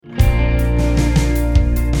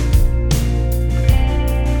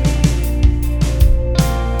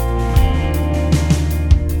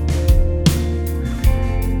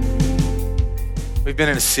been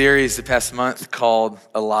in a series the past month called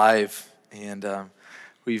Alive, and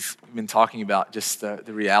we've been talking about just the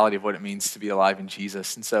reality of what it means to be alive in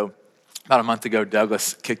Jesus. And so about a month ago,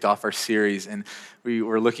 Douglas kicked off our series, and we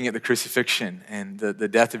were looking at the crucifixion and the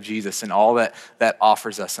death of Jesus and all that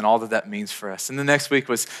offers us and all that means for us. And the next week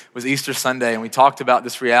was Easter Sunday, and we talked about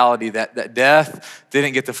this reality that death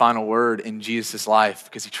didn't get the final word in Jesus' life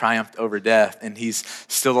because he triumphed over death, and he's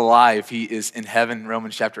still alive. He is in heaven.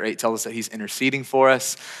 Romans chapter 8 tells us that he's interceding for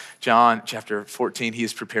us. John chapter 14, he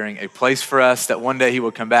is preparing a place for us, that one day he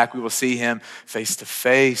will come back. We will see him face to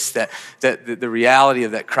face, that the reality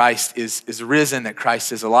of that Christ is risen, that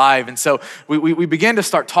Christ is alive. And so we began to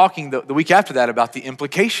start talking the week after that about the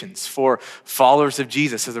implications for followers of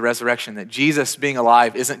Jesus of the resurrection, that Jesus being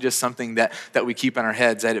alive isn't just something that we keep in our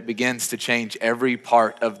heads, that it begins to change every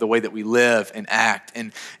part of the way that we live and act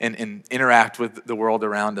and interact with the world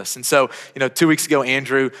around us. And so, 2 weeks ago,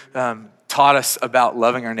 Andrew taught us about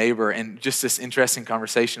loving our neighbor, and just this interesting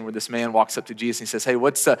conversation where this man walks up to Jesus and he says, hey,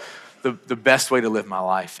 what's the best way to live my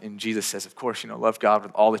life? And Jesus says, of course, love God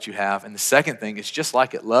with all that you have. And the second thing is just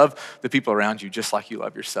like it, love the people around you just like you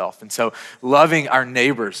love yourself. And so loving our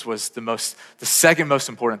neighbors was the second most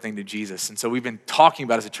important thing to Jesus. And so we've been talking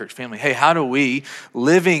about as a church family, hey, how do we,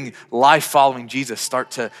 living life following Jesus,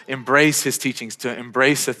 start to embrace his teachings, to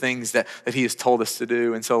embrace the things that he has told us to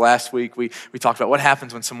do? And so last week we talked about what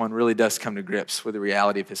happens when someone really does come to grips with the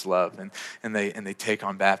reality of his love, and they take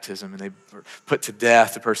on baptism, and they put to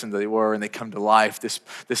death the person that they were, and they come to life,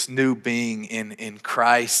 this new being in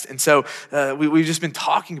Christ. And so we've just been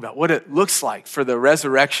talking about what it looks like for the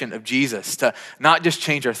resurrection of Jesus to not just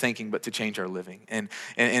change our thinking, but to change our living and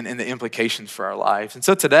the implications for our lives. And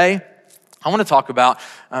so today, I want to talk about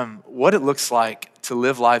what it looks like to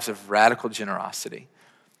live lives of radical generosity,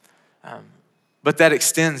 but that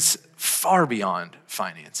extends far beyond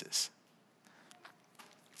finances.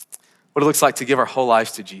 What it looks like to give our whole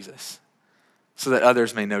lives to Jesus so that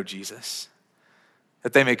others may know Jesus,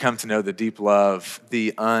 that they may come to know the deep love,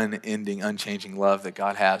 the unending, unchanging love that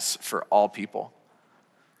God has for all people.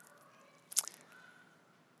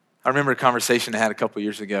 I remember a conversation I had a couple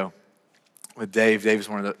years ago with Dave. Dave is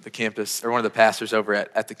one of the pastors over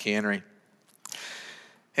at the cannery.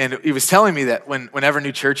 And he was telling me that whenever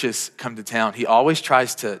new churches come to town, he always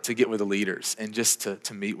tries to get with the leaders and just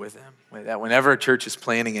to meet with them. That whenever a church is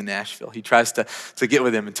planning in Nashville, he tries to get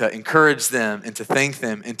with them and to encourage them and to thank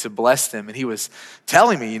them and to bless them. And he was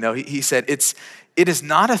telling me, he said, it is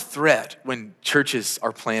not a threat when churches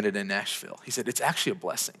are planted in Nashville. He said, it's actually a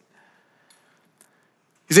blessing.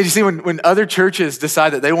 He said, you see, when other churches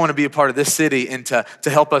decide that they want to be a part of this city and to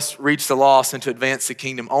help us reach the lost and to advance the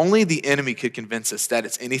kingdom, only the enemy could convince us that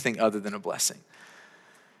it's anything other than a blessing.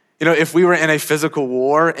 If we were in a physical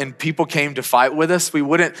war and people came to fight with us, we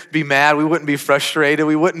wouldn't be mad, we wouldn't be frustrated,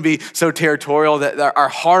 we wouldn't be so territorial, that our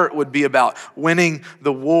heart would be about winning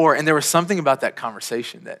the war. And there was something about that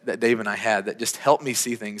conversation that Dave and I had that just helped me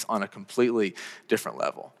see things on a completely different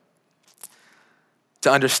level.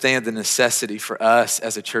 To understand the necessity for us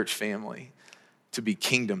as a church family to be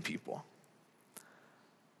kingdom people,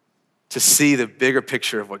 to see the bigger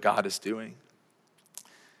picture of what God is doing,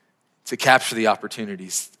 to capture the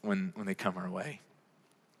opportunities when they come our way.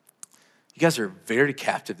 You guys are very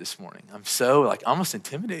captive this morning. I'm so almost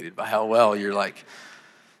intimidated by how well you're locked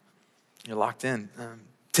in.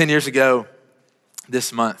 10 years ago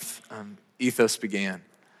this month, Ethos began.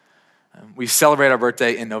 We celebrate our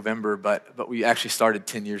birthday in November, but we actually started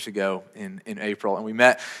 10 years ago in April, and we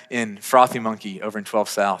met in Frothy Monkey over in 12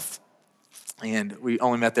 South. And we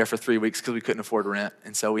only met there for 3 weeks because we couldn't afford rent.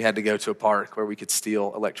 And so we had to go to a park where we could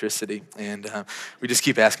steal electricity. And we just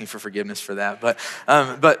keep asking for forgiveness for that.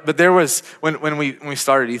 But there was, when we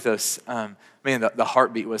started Ethos, the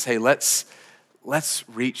heartbeat was, hey, let's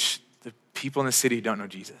reach the people in the city who don't know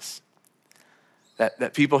Jesus.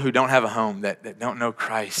 That people who don't have a home, that don't know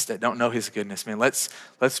Christ, that don't know his goodness,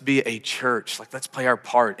 let's be a church. Let's play our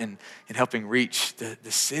part in helping reach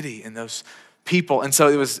the city and those people. And so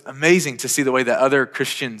it was amazing to see the way that other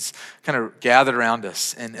Christians kind of gathered around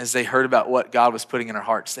us. And as they heard about what God was putting in our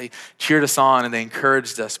hearts, they cheered us on and they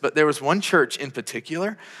encouraged us. But there was one church in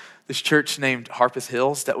particular, this church named Harpeth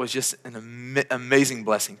Hills, that was just an amazing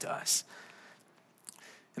blessing to us.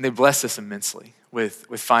 And they blessed us immensely with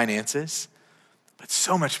finances, but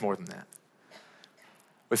so much more than that.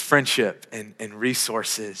 With friendship and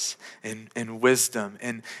resources and wisdom.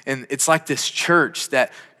 And it's like this church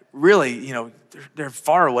that really, they're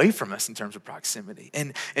far away from us in terms of proximity.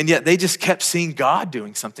 And yet they just kept seeing God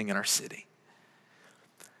doing something in our city.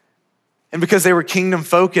 And because they were kingdom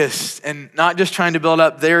focused and not just trying to build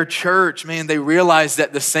up their church, man, they realized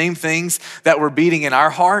that the same things that were beating in our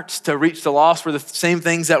hearts to reach the lost were the same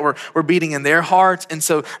things that were beating in their hearts. And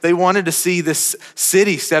so they wanted to see this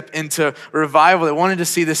city step into revival. They wanted to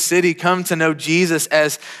see this city come to know Jesus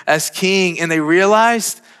as king. And they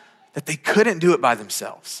realized that they couldn't do it by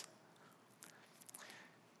themselves.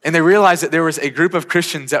 And they realized that there was a group of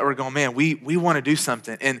Christians that were going, man, we want to do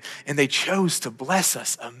something. And they chose to bless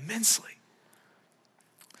us immensely.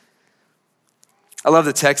 I love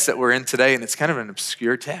the text that we're in today, and it's kind of an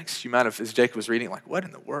obscure text. You might have, as Jacob was reading, like, what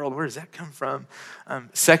in the world? Where does that come from?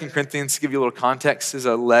 2 Corinthians, to give you a little context, is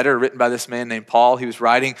a letter written by this man named Paul. He was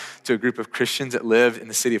writing to a group of Christians that lived in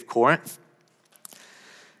the city of Corinth.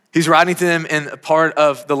 He's writing to them in a part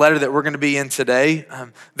of the letter that we're going to be in today.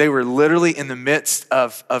 They were literally in the midst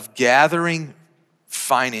of gathering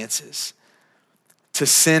finances to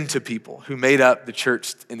send to people who made up the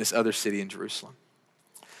church in this other city in Jerusalem.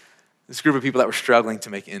 This group of people that were struggling to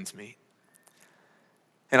make ends meet.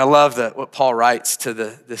 And I love what Paul writes to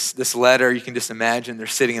this letter. You can just imagine they're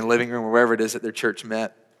sitting in a living room or wherever it is that their church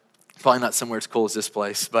met. Probably not somewhere as cool as this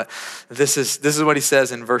place, but this is what he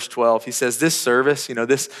says in verse 12. He says, this service,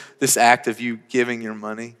 this act of you giving your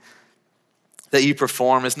money that you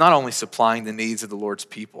perform is not only supplying the needs of the Lord's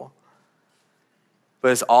people,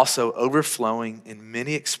 but is also overflowing in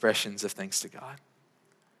many expressions of thanks to God.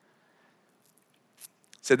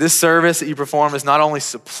 So this service that you perform is not only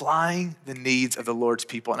supplying the needs of the Lord's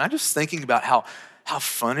people. And I'm just thinking about how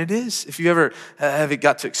fun it is, if you ever have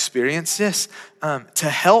got to experience this, to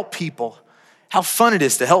help people, how fun it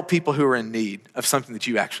is to help people who are in need of something that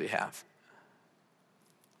you actually have.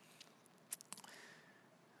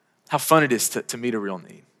 How fun it is to meet a real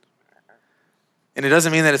need. And it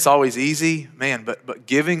doesn't mean that it's always easy, man, but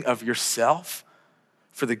giving of yourself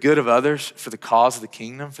for the good of others, for the cause of the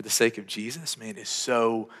kingdom, for the sake of Jesus, man, is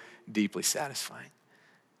so deeply satisfying.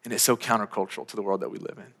 And it's so countercultural to the world that we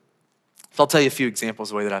live in. So I'll tell you a few examples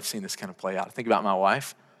of the way that I've seen this kind of play out. I think about my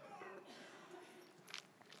wife.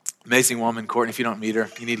 Amazing woman, Courtney. If you don't meet her,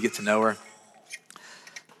 you need to get to know her.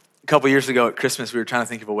 A couple years ago at Christmas, we were trying to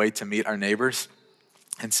think of a way to meet our neighbors.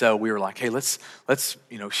 And so we were like, hey, let's,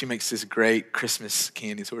 she makes this great Christmas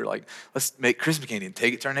candy. So we were like, let's make Christmas candy and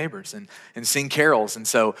take it to our neighbors and sing carols. And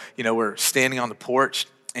so, we're standing on the porch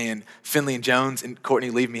and Finley and Jones and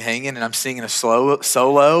Courtney leave me hanging and I'm singing a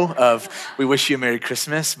solo of We Wish You a Merry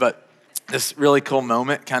Christmas. But this really cool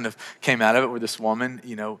moment kind of came out of it where this woman,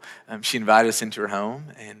 she invited us into her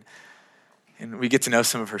home and we get to know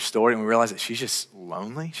some of her story and we realize that she's just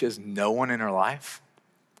lonely. She has no one in her life.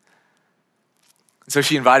 So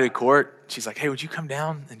she invited Court. She's like, hey, would you come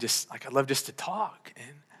down and just, I'd love just to talk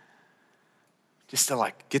and just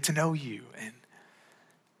to get to know you. And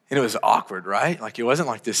it was awkward, right? It wasn't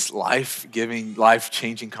like this life-giving,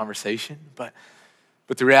 life-changing conversation. But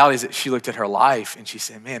the reality is that she looked at her life and she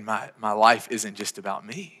said, man, my life isn't just about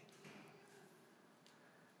me.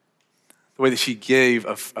 The way that she gave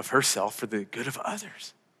of herself for the good of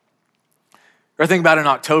others. Or I think about in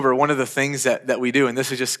October, one of the things that we do, and this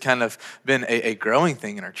has just kind of been a growing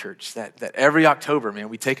thing in our church, that every October, man,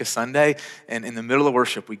 we take a Sunday and in the middle of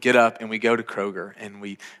worship, we get up and we go to Kroger and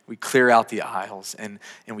we clear out the aisles and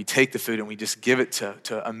we take the food and we just give it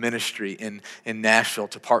to a ministry in Nashville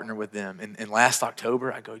to partner with them. And last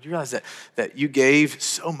October, I go, you realize that you gave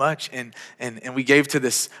so much and we gave to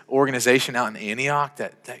this organization out in Antioch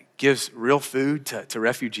that gives real food to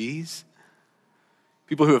refugees?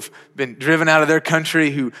 People who have been driven out of their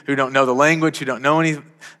country, who don't know the language, who don't know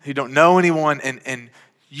anyone, and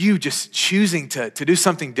you just choosing to do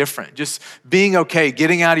something different, just being okay,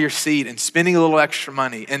 getting out of your seat and spending a little extra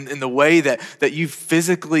money. And in the way that you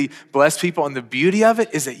physically bless people, and the beauty of it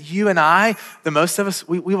is that you and I, the most of us,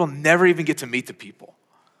 we will never even get to meet the people.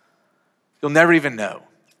 You'll never even know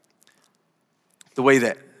the way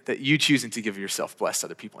that you choosing to give yourself bless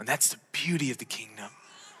other people. And that's the beauty of the kingdom.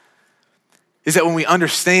 Is that when we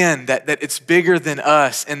understand that it's bigger than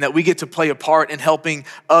us and that we get to play a part in helping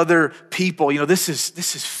other people, this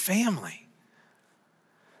is family.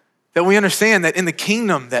 That we understand that in the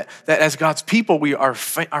kingdom, that as God's people, we are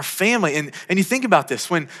our family. And you think about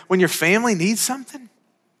this, when your family needs something,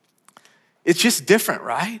 it's just different,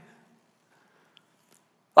 right?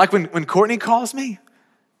 Like when Courtney calls me,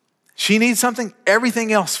 she needs something,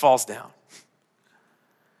 everything else falls down.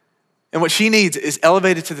 And what she needs is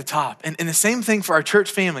elevated to the top. And the same thing for our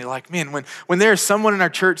church family. When there's someone in our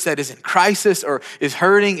church that is in crisis or is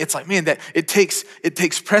hurting, it's that it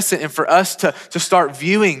takes precedent. And for us to start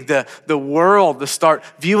viewing the world, to start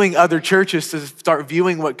viewing other churches, to start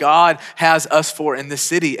viewing what God has us for in this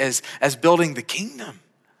city as building the kingdom.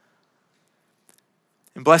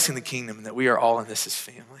 and blessing the kingdom, and that we are all in this as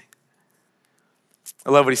family. I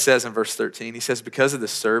love what he says in verse 13. He says, because of the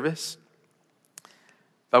service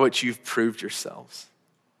by which you've proved yourselves,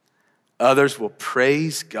 others will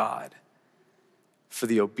praise God for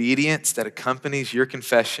the obedience that accompanies your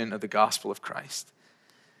confession of the gospel of Christ,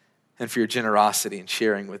 and for your generosity in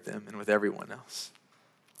sharing with them and with everyone else.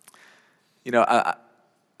 You know, I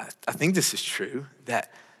think this is true, that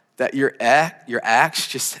your acts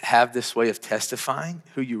just have this way of testifying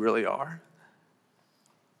who you really are.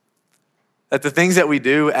 That the things that we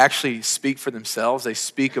do actually speak for themselves. They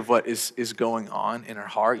speak of what is going on in our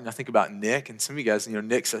heart. You know, think about Nick, and some of you guys, you know,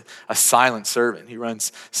 Nick's a silent servant. He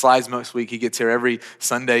runs slides most week. He gets here every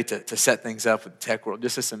Sunday to set things up with the tech world.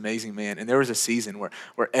 Just this amazing man. And there was a season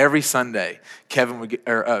where every Sunday,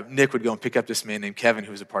 Nick would go and pick up this man named Kevin,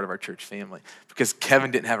 who was a part of our church family, because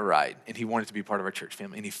Kevin didn't have a ride, and he wanted to be part of our church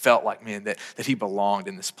family. And he felt like, man, that he belonged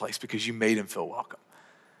in this place because you made him feel welcome.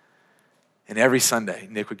 And every Sunday,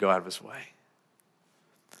 Nick would go out of his way.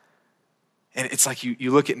 And it's like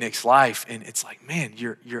you look at Nick's life, and it's like, man,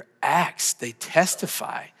 your acts, they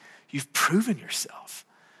testify. You've proven yourself.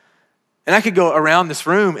 And I could go around this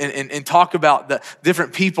room and talk about the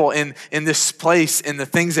different people in this place and the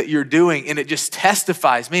things that you're doing, and it just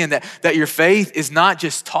testifies, man, that your faith is not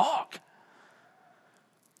just talk.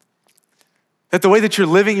 That the way that you're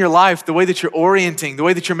living your life, the way that you're orienting, the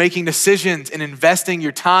way that you're making decisions and investing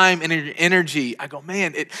your time and your energy, I go,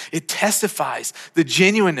 man, it testifies the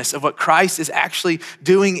genuineness of what Christ is actually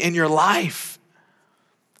doing in your life.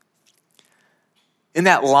 In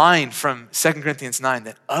that line from 2 Corinthians 9,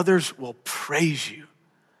 that others will praise you,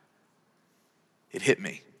 it hit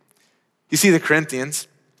me. You see, the Corinthians,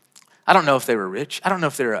 I don't know if they were rich. I don't know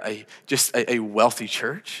if they're just a wealthy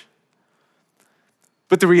church.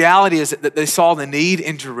 But the reality is that they saw the need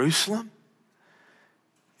in Jerusalem.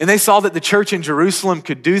 And they saw that the church in Jerusalem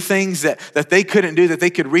could do things that they couldn't do, that they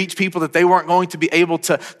could reach people that they weren't going to be able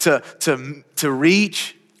to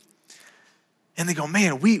reach. And they go,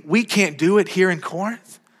 man, we can't do it here in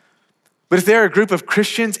Corinth. But if there are a group of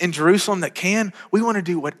Christians in Jerusalem that can, we want to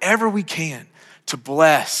do whatever we can to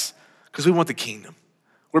bless, because we want the kingdom.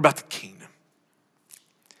 We're about the kingdom.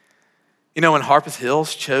 You know, when Harpeth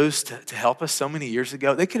Hills chose to help us so many years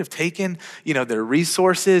ago, they could have taken, you know, their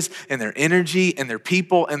resources and their energy and their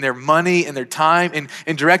people and their money and their time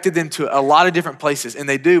and directed them to a lot of different places. And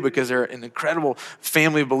they do, because they're an incredible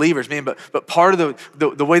family of believers, man. But part of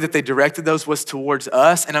the way that they directed those was towards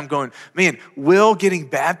us. And I'm going, man, Will getting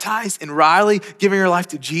baptized and Riley giving her life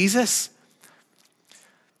to Jesus,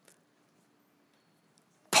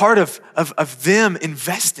 part of them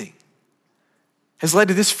investing has led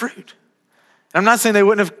to this fruit. I'm not saying they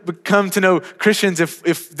wouldn't have come to know Christians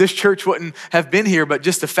if this church wouldn't have been here, but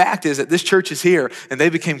just the fact is that this church is here and they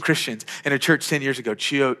became Christians, and a church 10 years ago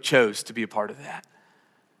chose to be a part of that.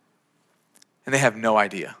 And they have no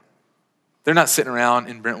idea. They're not sitting around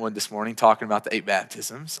in Brentwood this morning talking about the 8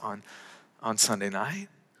 baptisms on Sunday night.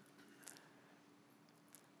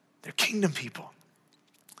 They're kingdom people.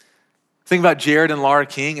 Think about Jared and Laura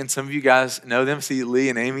King, and some of you guys know them. See Lee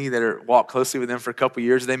and Amy that are walked closely with them for a couple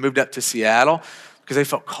years. They moved up to Seattle because they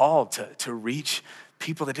felt called to reach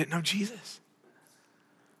people that didn't know Jesus.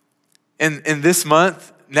 And this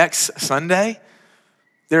month, next Sunday,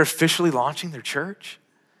 they're officially launching their church.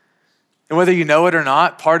 And whether you know it or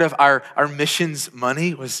not, part of our missions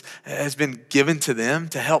money has been given to them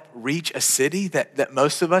to help reach a city that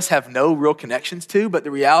most of us have no real connections to. But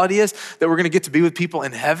the reality is that we're going to get to be with people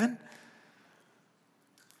in heaven.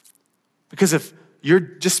 Because if you're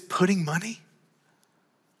just putting money,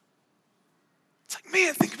 it's like,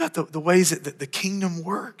 man, think about the ways that the kingdom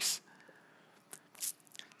works.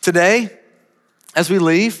 Today, as we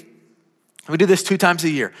leave, we do this 2 times a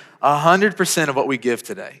year. 100% of what we give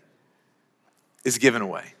today is given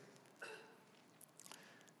away.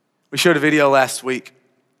 We showed a video last week.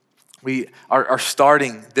 We are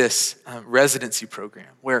starting this residency program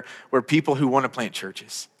where people who want to plant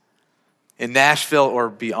churches in Nashville or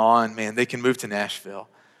beyond, man, they can move to Nashville.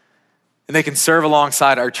 And they can serve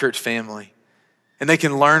alongside our church family. And they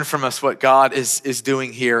can learn from us what God is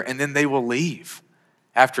doing here. And then they will leave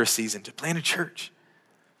after a season to plant a church.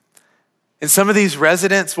 And some of these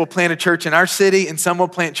residents will plant a church in our city, and some will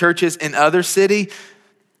plant churches in other city.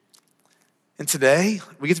 And today,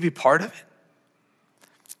 we get to be part of it.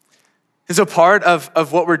 And so part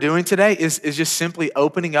of what we're doing today is just simply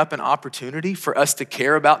opening up an opportunity for us to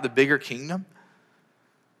care about the bigger kingdom,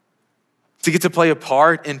 to get to play a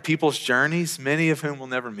part in people's journeys, many of whom we'll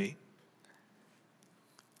never meet.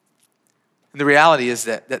 And the reality is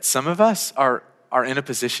that some of us are in a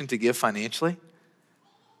position to give financially,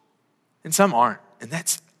 and some aren't. And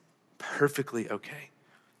that's perfectly okay.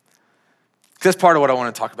 That's part of what I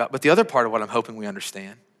want to talk about. But the other part of what I'm hoping we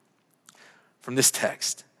understand from this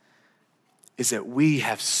text is that we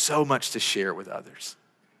have so much to share with others.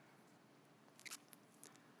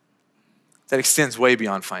 That extends way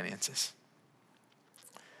beyond finances.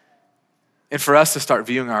 And for us to start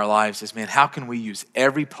viewing our lives as, man, how can we use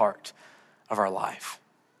every part of our life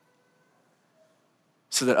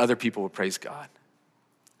so that other people will praise God?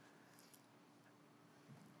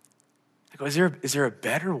 I go, is there a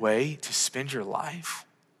better way to spend your life?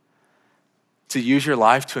 To use your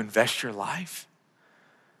life, to invest your life?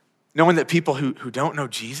 Knowing that people who don't know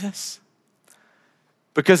Jesus,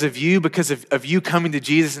 because of you coming to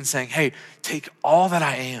Jesus and saying, hey, take all that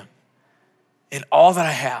I am and all that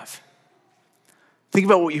I have. Think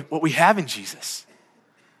about what we have in Jesus.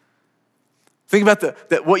 Think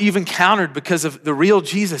about what you've encountered because of the real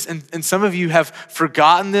Jesus. And some of you have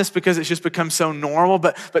forgotten this because it's just become so normal,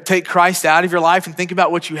 but take Christ out of your life and think about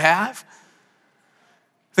what you have.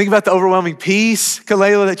 Think about the overwhelming peace,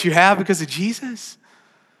 Kalela, that you have because of Jesus.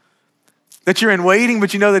 That you're in waiting,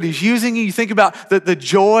 but you know that he's using you. You think about the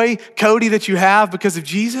joy, Cody, that you have because of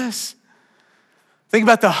Jesus. Think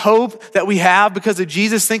about the hope that we have because of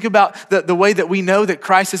Jesus. Think about the way that we know that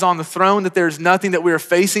Christ is on the throne, that there's nothing that we are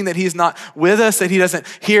facing, that he is not with us, that he doesn't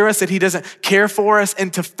hear us, that he doesn't care for us.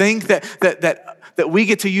 And to think that we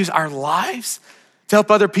get to use our lives to help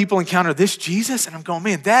other people encounter this Jesus. And I'm going,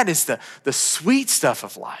 man, that is the sweet stuff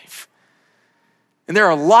of life. And there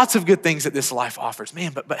are lots of good things that this life offers,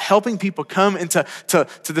 man, but helping people come into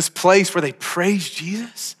this place where they praise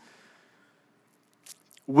Jesus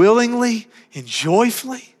willingly and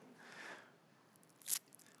joyfully.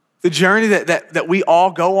 The journey that we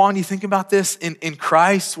all go on, you think about this in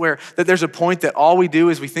Christ, where that there's a point that all we do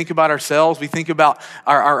is we think about ourselves, we think about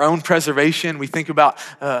our own preservation, we think about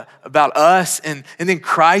us, and then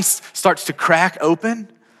Christ starts to crack open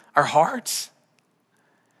our hearts.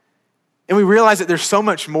 And we realize that there's so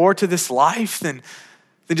much more to this life than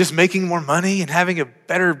just making more money and having a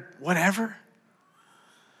better whatever.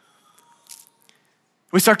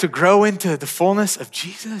 We start to grow into the fullness of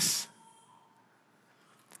Jesus.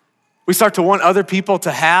 We start to want other people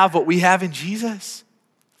to have what we have in Jesus.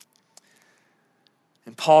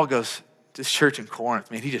 And Paul goes to this church in Corinth,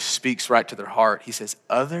 man, he just speaks right to their heart. He says,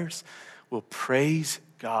 others will praise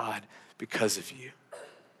God because of you.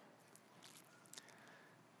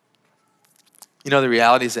 You know, the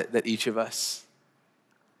reality is that each of us,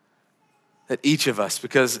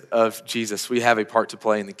 because of Jesus, we have a part to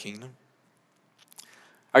play in the kingdom.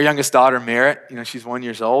 Our youngest daughter, Merritt, she's 1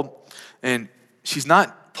 year old, and she's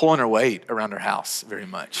not pulling her weight around her house very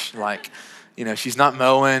much. She's not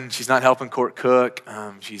mowing, she's not helping Court cook.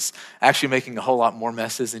 She's actually making a whole lot more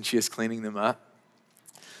messes than she is cleaning them up.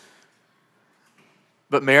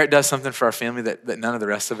 But Merritt does something for our family that none of the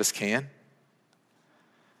rest of us can.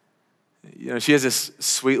 She has this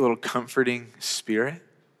sweet little comforting spirit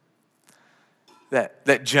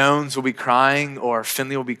that Jones will be crying or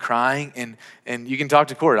Finley will be crying, and you can talk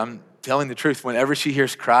to Court. I'm telling the truth. Whenever she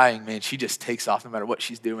hears crying, man, she just takes off no matter what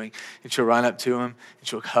she's doing, and she'll run up to him, and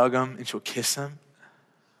she'll hug him, and she'll kiss him.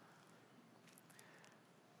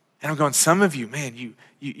 And I'm going, some of you, man,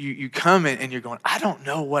 you come in and you're going, I don't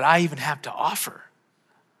know what I even have to offer.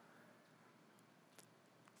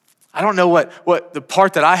 I don't know what the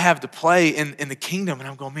part that I have to play in the kingdom. And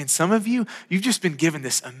I'm going, man, some of you, you've just been given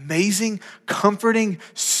this amazing, comforting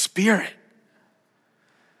spirit.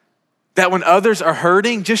 That when others are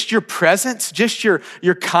hurting, just your presence, just your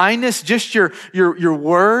kindness, just your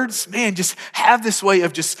words, man, just have this way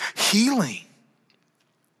of just healing.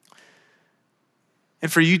 And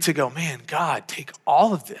for you to go, man, God, take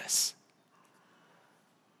all of this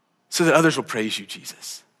so that others will praise you,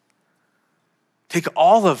 Jesus. Take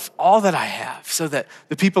all that I have so that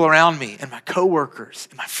the people around me and my coworkers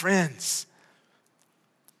and my friends,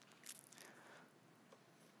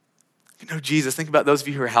 Jesus, think about those of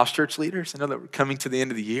you who are house church leaders. I know that we're coming to the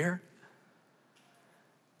end of the year.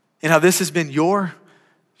 And how this has been your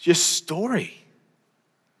just story.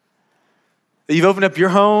 That you've opened up your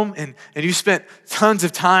home and you spent tons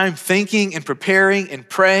of time thinking and preparing and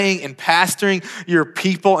praying and pastoring your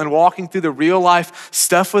people and walking through the real life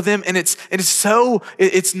stuff with them. And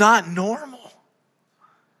it's not normal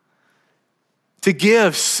to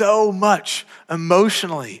give so much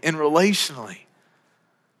emotionally and relationally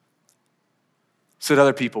so that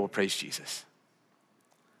other people will praise Jesus.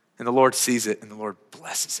 And the Lord sees it and the Lord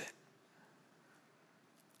blesses it.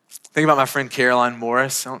 Think about my friend Caroline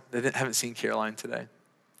Morris. I haven't seen Caroline today.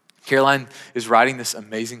 Caroline is writing this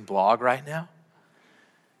amazing blog right now.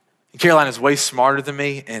 And Caroline is way smarter than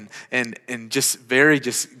me and just very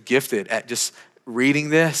just gifted at just reading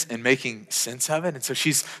this and making sense of it. And so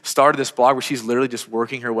she's started this blog where she's literally just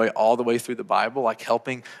working her way all the way through the Bible, like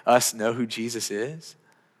helping us know who Jesus is.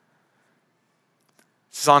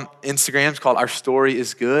 This is on Instagram. It's called Our Story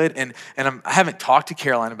is Good. And I haven't talked to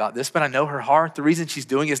Caroline about this, but I know her heart. The reason she's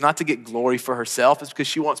doing it is not to get glory for herself. It's because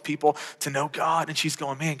she wants people to know God. And she's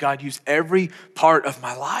going, man, God used every part of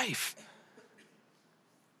my life.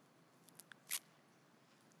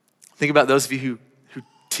 Think about those of you who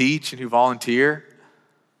teach and who volunteer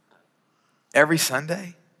every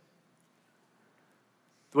Sunday.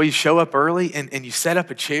 The way you show up early and you set up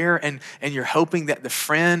a chair and you're hoping that the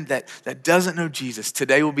friend that doesn't know Jesus,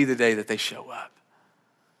 today will be the day that they show up.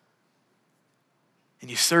 And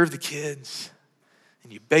you serve the kids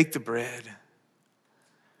and you bake the bread.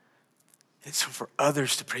 It's so for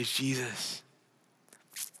others to praise Jesus.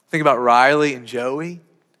 Think about Riley and Joey,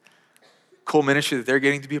 cool ministry that they're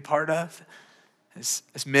getting to be a part of.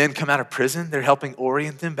 As men come out of prison, they're helping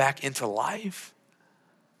orient them back into life.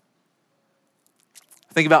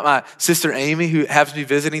 Think about my sister Amy, who happens to be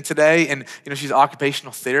visiting today, and she's an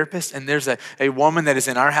occupational therapist, and there's a woman that is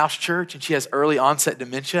in our house church, and she has early onset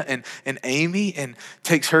dementia, and Amy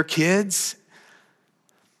takes her kids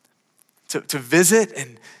to visit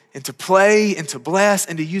and to play and to bless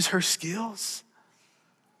and to use her skills.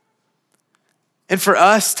 And for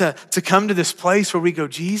us to come to this place where we go,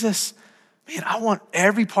 Jesus, man, I want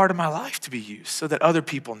every part of my life to be used so that other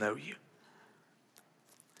people know you.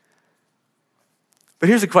 But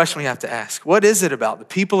here's the question we have to ask. What is it about the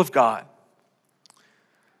people of God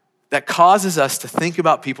that causes us to think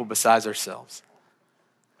about people besides ourselves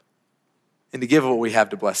and to give what we have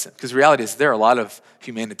to bless them? Because the reality is there are a lot of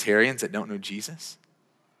humanitarians that don't know Jesus.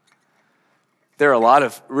 There are a lot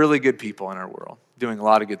of really good people in our world doing a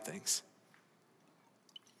lot of good things.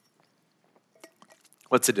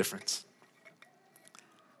 What's the difference?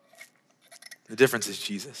 The difference is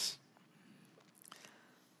Jesus.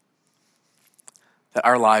 That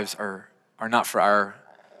our lives are not for our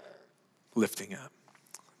lifting up,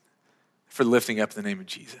 for lifting up the name of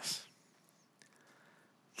Jesus.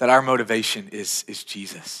 That our motivation is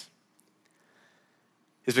Jesus.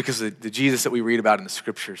 It's because of the Jesus that we read about in the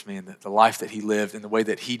scriptures, man, the life that he lived and the way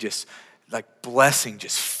that he just, like blessing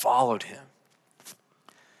just followed him.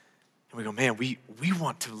 And we go, man, we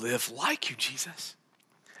want to live like you, Jesus.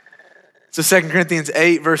 So 2 Corinthians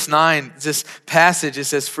 8, verse 9, this passage, it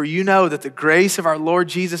says, for you know that the grace of our Lord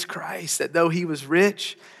Jesus Christ, that though he was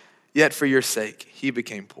rich, yet for your sake he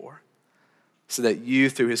became poor, so that you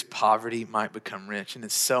through his poverty might become rich. And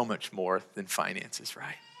it's so much more than finances,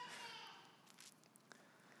 right?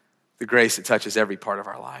 The grace that touches every part of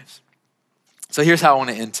our lives. So here's how I want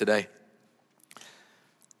to end today.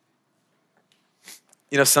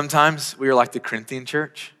 Sometimes we are like the Corinthian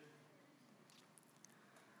church.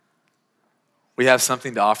 We have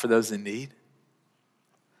something to offer those in need.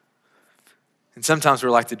 And sometimes we're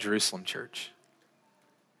like the Jerusalem church,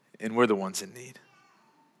 and we're the ones in need.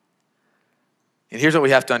 And here's what we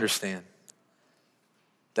have to understand,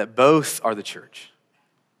 that both are the church.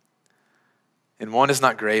 And one is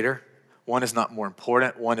not greater, one is not more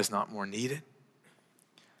important, one is not more needed.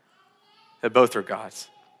 That both are God's.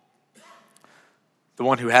 The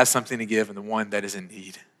one who has something to give and the one that is in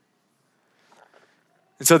need.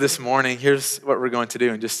 And so this morning, here's what we're going to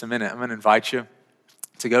do in just a minute. I'm going to invite you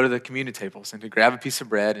to go to the communion tables and to grab a piece of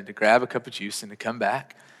bread and to grab a cup of juice and to come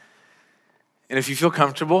back. And if you feel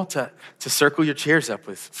comfortable, to circle your chairs up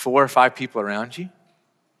with 4 or 5 people around you.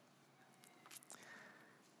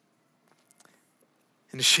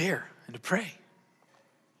 And to share and to pray.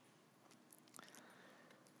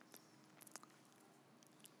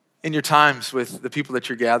 In your times with the people that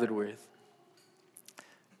you're gathered with,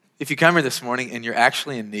 if you come here this morning and you're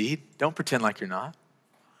actually in need, don't pretend like you're not.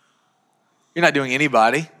 You're not doing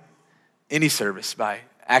anybody any service by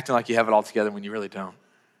acting like you have it all together when you really don't.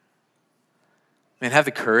 Man, have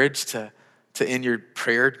the courage to in your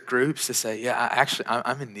prayer groups to say, yeah,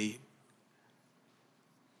 I'm in need.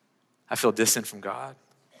 I feel distant from God.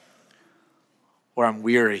 Or I'm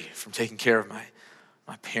weary from taking care of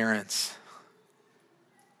my parents.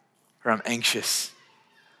 Or I'm anxious.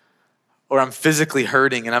 Or I'm physically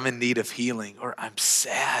hurting and I'm in need of healing, or I'm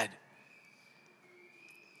sad.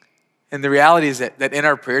 And the reality is that in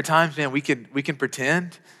our prayer times, man, we can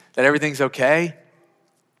pretend that everything's okay.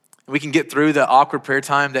 We can get through the awkward prayer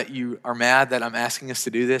time that you are mad that I'm asking us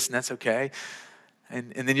to do this, and that's okay.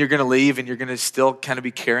 And then you're gonna leave and you're gonna still kind of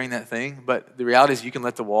be carrying that thing. But the reality is you can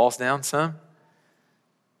let the walls down some.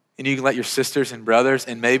 And you can let your sisters and brothers,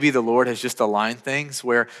 and maybe the Lord has just aligned things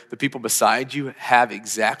where the people beside you have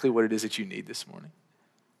exactly what it is that you need this morning.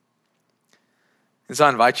 And so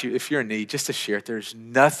I invite you, if you're in need, just to share it. There's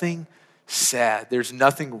nothing sad. There's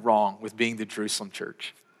nothing wrong with being the Jerusalem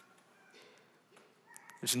church.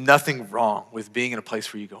 There's nothing wrong with being in a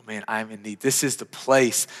place where you go, man, I'm in need. This is the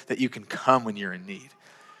place that you can come when you're in need.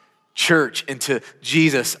 Church and to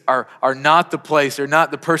Jesus are not the place, they're not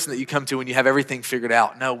the person that you come to when you have everything figured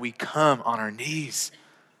out. No, we come on our knees.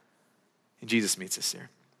 And Jesus meets us there.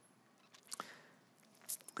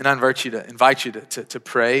 And I invite you to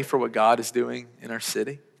pray for what God is doing in our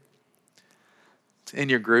city. In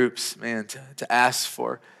your groups, man, to ask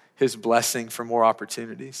for his blessing for more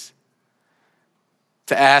opportunities.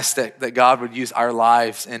 To ask that God would use our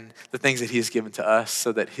lives and the things that he has given to us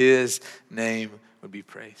so that his name would be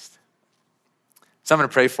praised. So I'm going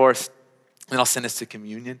to pray for us, and I'll send us to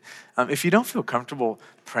communion. If you don't feel comfortable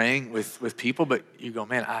praying with people, but you go,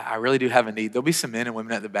 man, I really do have a need, there'll be some men and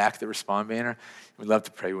women at the back that respond banner. We'd love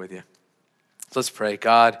to pray with you. So let's pray.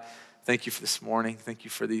 God, thank you for this morning. Thank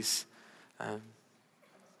you for these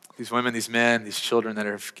women, these men, these children that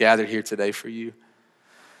have gathered here today for you.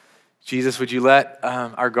 Jesus, would you let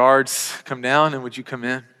our guards come down, and would you come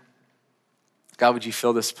in? God, would you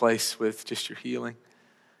fill this place with just your healing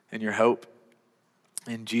and your hope?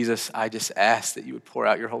 And Jesus, I just ask that you would pour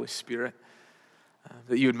out your Holy Spirit,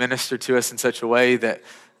 that you would minister to us in such a way that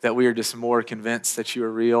we are just more convinced that you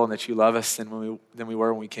are real and that you love us than we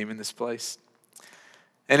were when we came in this place.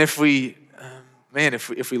 And if we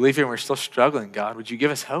leave here and we're still struggling, God, would you give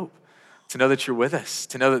us hope to know that you're with us,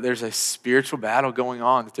 to know that there's a spiritual battle going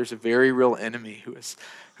on, that there's a very real enemy who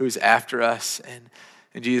is after us.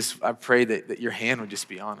 And Jesus, I pray that your hand would just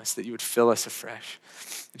be on us, that you would fill us afresh,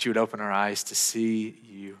 that you would open our eyes to see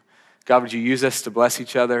you. God, would you use us to bless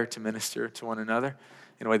each other, to minister to one another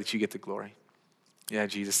in a way that you get the glory? Yeah,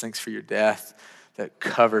 Jesus, thanks for your death that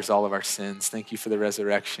covers all of our sins. Thank you for the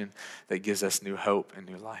resurrection that gives us new hope and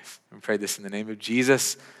new life. We pray this in the name of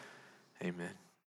Jesus. Amen.